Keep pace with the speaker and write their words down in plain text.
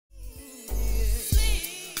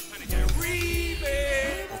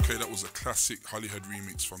Okay, that was a classic Holyhead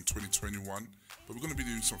remix from 2021. But we're going to be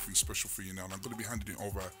doing something special for you now, and I'm going to be handing it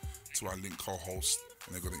over to our link co-host,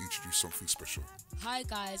 and they're going to introduce something special. Hi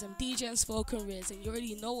guys, I'm DJ and Spoken Riz, and you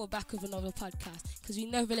already know we're back with another podcast because we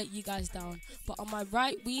never let you guys down. But on my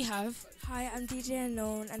right we have... Hi, I'm DJ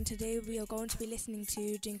Unknown, and today we are going to be listening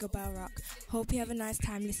to Jingle Bell Rock. Hope you have a nice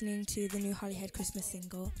time listening to the new Holyhead Christmas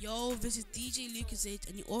single. Yo, this is DJ Lucas 8,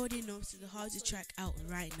 and you already know this is the hardest track out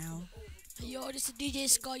right now. Yo, this is DJ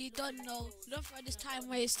Scott, you don't know. Not for this time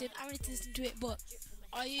wasted. I'm ready to listen to it, but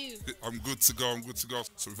are you? I'm good to go,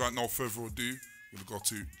 So without no further ado, we'll go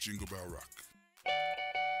to Jingle Bell Rock.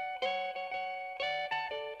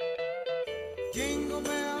 Jingle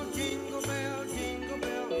bell, jingle bell, jingle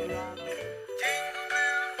bell rock. Jingle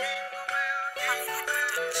bell, jingle bell, Holyhead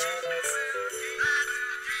Productions.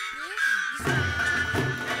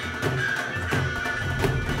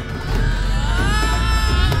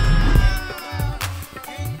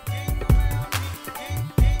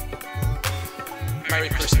 Merry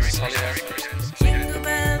Christmas, Holyhead. Jingle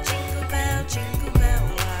bell, jingle bell, jingle bell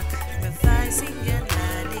rock. Revising and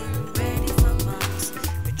learning, ready for months.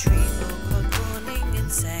 Retrieval, code warning, and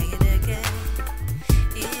say it again.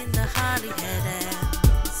 In the Holyhead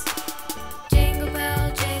ends. Jingle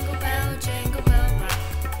bell, jingle bell, jingle bell rock.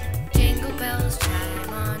 Jingle bells chime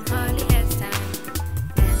on Holyhead's time.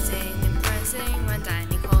 Dancing and prancing on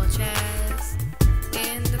dining hall chairs.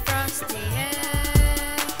 In the frosty air.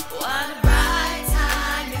 What a bright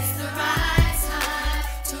time, it's the right time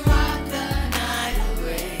to rock the night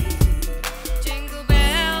away. Jingle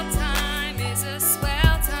bell time is a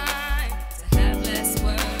swell time to have less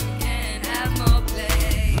work and have more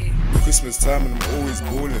play. Christmas time and I'm always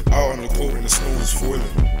ballin'. Out on the court when the snow is falling.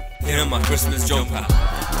 In my Christmas jumper,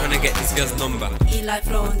 trying to get this girl's number. Eli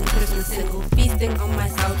Flow on the Christmas single, feasting on my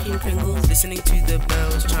saltine Pringles. Listening to the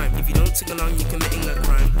bells chime. If you don't sing along, you're committing a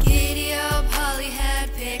crime. Giddy up,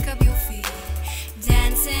 Holyhead, pick up your feet,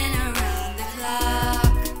 dancing around the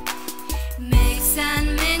clock. Mix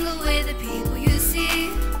and mingle with the people you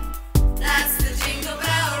see. That's the Jingle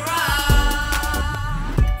Bell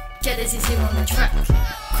Rock. Jealous is here on the track.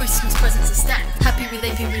 Christmas presents are stacked. Happy with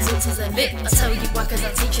AP results as I lit. I tell you why, cause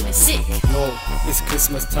our teaching is sick. Yo, it's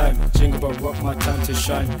Christmas time. Jingle bell rock, my time to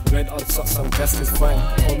shine. Red odd socks, some vest is fine.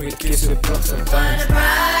 Homemade gifts with blocks of dimes. What a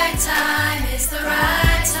bright time, it's the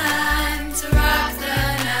right time to rock the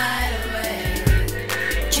night away.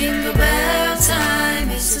 Jingle bell time,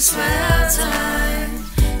 it's a swell time